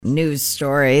News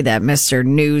story that Mr.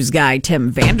 News Guy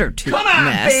Tim Vandertook Come on,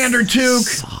 missed.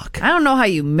 Vandertook. I don't know how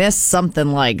you miss something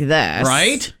like this.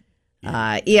 Right?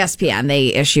 ESPN, they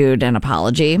issued an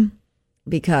apology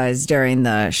because during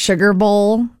the Sugar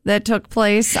Bowl that took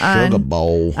place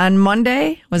on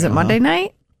Monday, was it Monday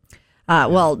night?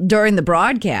 During the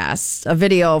broadcast, a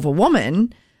video of a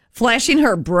woman flashing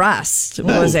her breast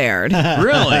was aired.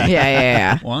 Really?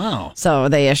 Yeah. Wow. So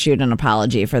they issued an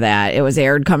apology for that. It was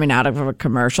aired coming out of a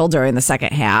commercial during the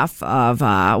second half of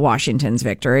Washington's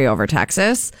victory over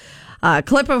Texas. A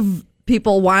clip of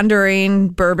people wandering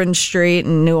Bourbon Street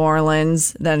in New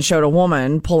Orleans then showed a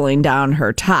woman pulling down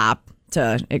her top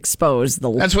to expose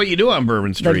the... That's what you do on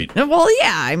Bourbon Street. I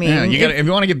mean... Yeah, if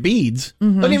you want to get beads,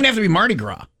 doesn't even have to be Mardi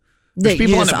Gras. There's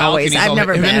people on the balconies. I've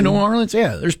never been in New Orleans.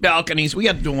 Yeah, there's balconies. We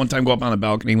had to one time go up on the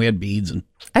balcony. We had beads. And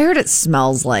I heard it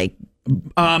smells like...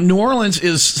 New Orleans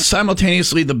is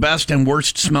simultaneously the best and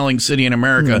worst smelling city in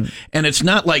America. And it's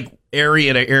not like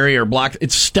area to area or block.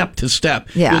 It's step to step.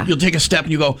 Yeah. You'll take a step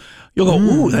and you'll go,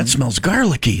 ooh, that smells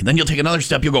garlicky. Then you'll take another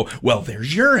step. You'll go, well,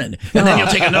 there's urine. And then you'll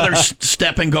take another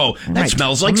step and go, that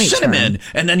smells like cinnamon.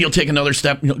 And then you'll take another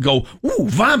step and you'll go, ooh,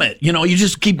 vomit. You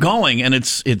just keep going. And it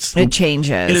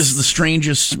changes. It is the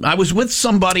strangest. I was with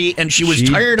somebody and she was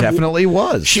tired. Definitely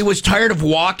was. She was tired of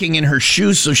walking in her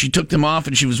shoes, so she took them off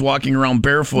and she was walking around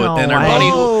barefoot. And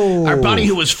our buddy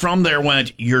who was from there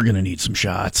went, you're going to need some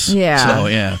shots. Yeah. So,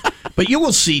 yeah. But you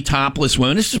will see topless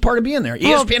women. This is part of being there.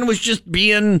 ESPN was just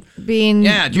being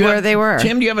they were.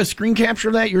 Tim, do you have a screen capture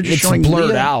of that? You're just showing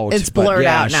blurred out. It's blurred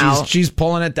out now. She's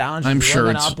pulling it down. I'm sure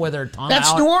it's up with her tongue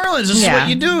That's out. New Orleans. This is what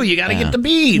you do. You got to get the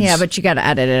beads. Yeah, but you got to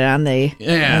edit it on the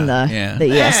ESPN.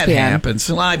 That happens.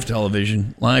 Live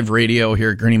television, live radio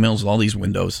here at Gurney Mills, all these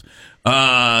windows.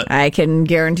 I can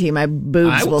guarantee my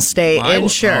boobs will stay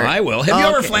insured. I will. Have you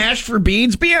ever flashed for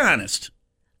beads? Be honest.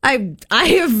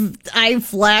 I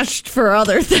flashed for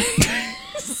other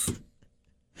things.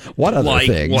 What other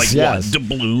things? Like what?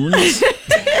 Doubloons?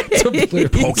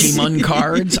 Pokemon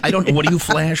cards? I don't know. What do you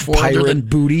flash for? Pirate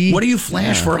booty? What do you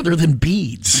flash for other than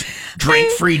beads?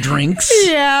 Drink-free drinks?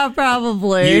 Yeah,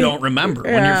 probably. You don't remember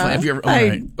when you're have you ever? All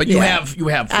right. But you have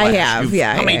flashed. I have.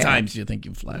 How many times do you think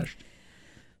you've flashed?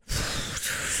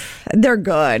 They're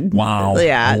good. Wow.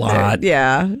 Yeah. A lot.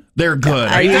 They're good.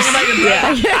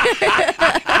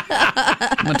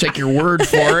 I'm going to take your word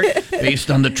for it.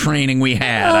 Based on the training we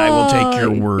had, I will take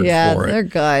your word for it. Yeah, they're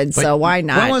good. So why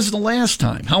not? When was the last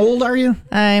time? How old are you?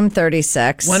 I'm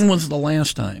 36. When was the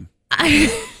last time?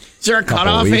 Is there a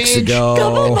cutoff age?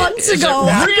 Couple months ago.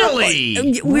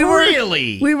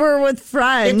 Really? We were with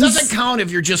friends. It doesn't count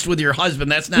if you're just with your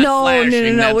husband. That's not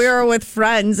flashing. No. We were with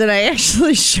friends, and I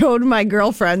actually showed my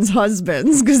girlfriend's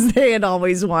husbands because they had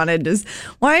always wanted to.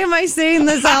 Why am I saying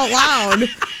this out loud?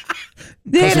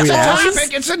 It's a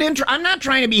topic. It's an I'm not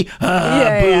trying to be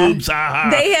boobs.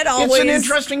 They had always. It's an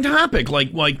interesting topic.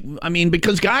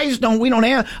 Because guys we don't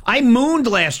have. I mooned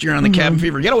last year on the Cabin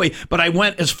Fever Getaway, but I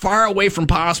went as far away from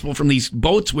possible from these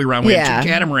boats we were on. We had two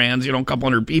catamarans, a couple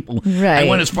hundred people. Right. I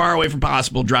went as far away from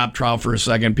possible, dropped trow for a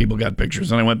second. People got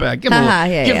pictures, and I went back. Give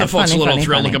the folks a little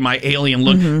thrill. Look at my alien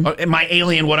look, my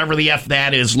alien, whatever the F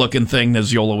that is, looking thing,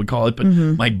 as Yola would call it, but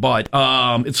my butt.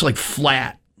 It's like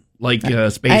flat. Like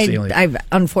space alien. I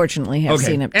unfortunately have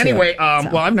seen it too. Anyway,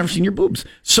 I've never seen your boobs.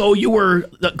 So you were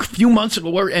a few months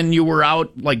ago, and you were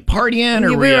out like partying,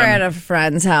 or we were at a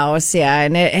friend's house,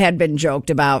 and it had been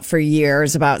joked about for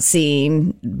years about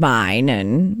seeing mine.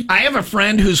 And I have a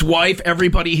friend whose wife,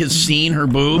 everybody has seen her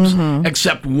boobs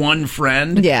except one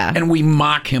friend, and we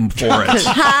mock him for it.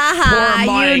 Poor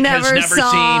Mike has never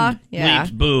seen Leap's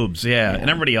boobs, and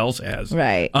everybody else has,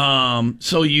 right?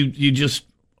 So you just.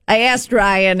 I asked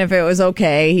Ryan if it was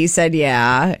okay. He said,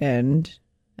 yeah. And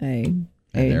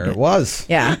there it was.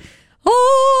 Yeah.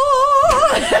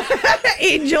 Oh,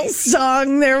 Angel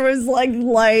sung. There was like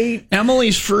light.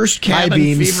 Emily's first Cabin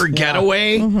Fever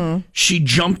getaway, she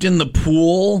jumped in the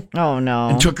pool. Oh, no.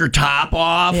 And took her top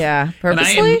off. Yeah.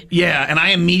 Purposely? And I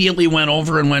immediately went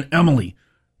over and went, Emily,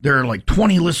 there are like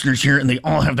 20 listeners here, and they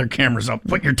all have their cameras up.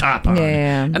 Put your top on.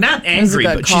 Yeah. And not angry,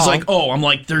 but she's like, I'm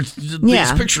like,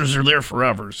 these pictures are there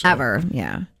forever. So. Ever,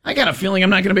 yeah. I got a feeling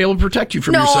I'm not going to be able to protect you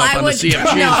from yourself on the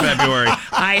CFG in February.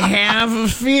 I have a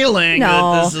feeling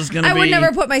that this is going to be... I would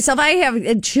never put myself... I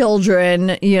have children,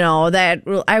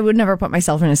 that I would never put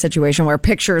myself in a situation where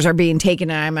pictures are being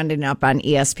taken and I'm ending up on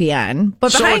ESPN.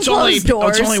 But behind closed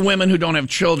doors... It's only women who don't have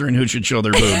children who should show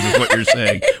their boobs, is what you're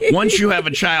saying. Once you have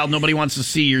a child, nobody wants to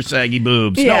see your saggy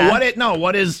boobs. Yeah.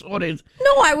 What is... No,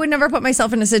 I would never put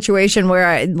myself in a situation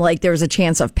where there's a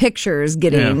chance of pictures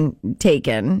getting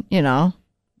taken,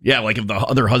 Yeah, like if the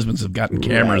other husbands have gotten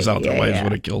cameras out, their wives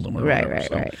would have killed them.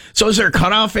 Right. So is there a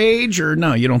cutoff age, or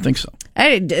no? You don't think so?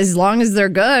 As long as they're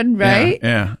good, right?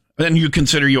 Yeah. And you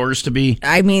consider yours to be?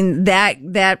 I mean,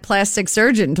 that plastic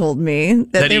surgeon told me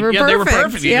that they were perfect. They were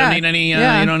perfect. You don't need any. You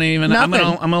don't even. I'm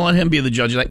gonna let him be the judge of that.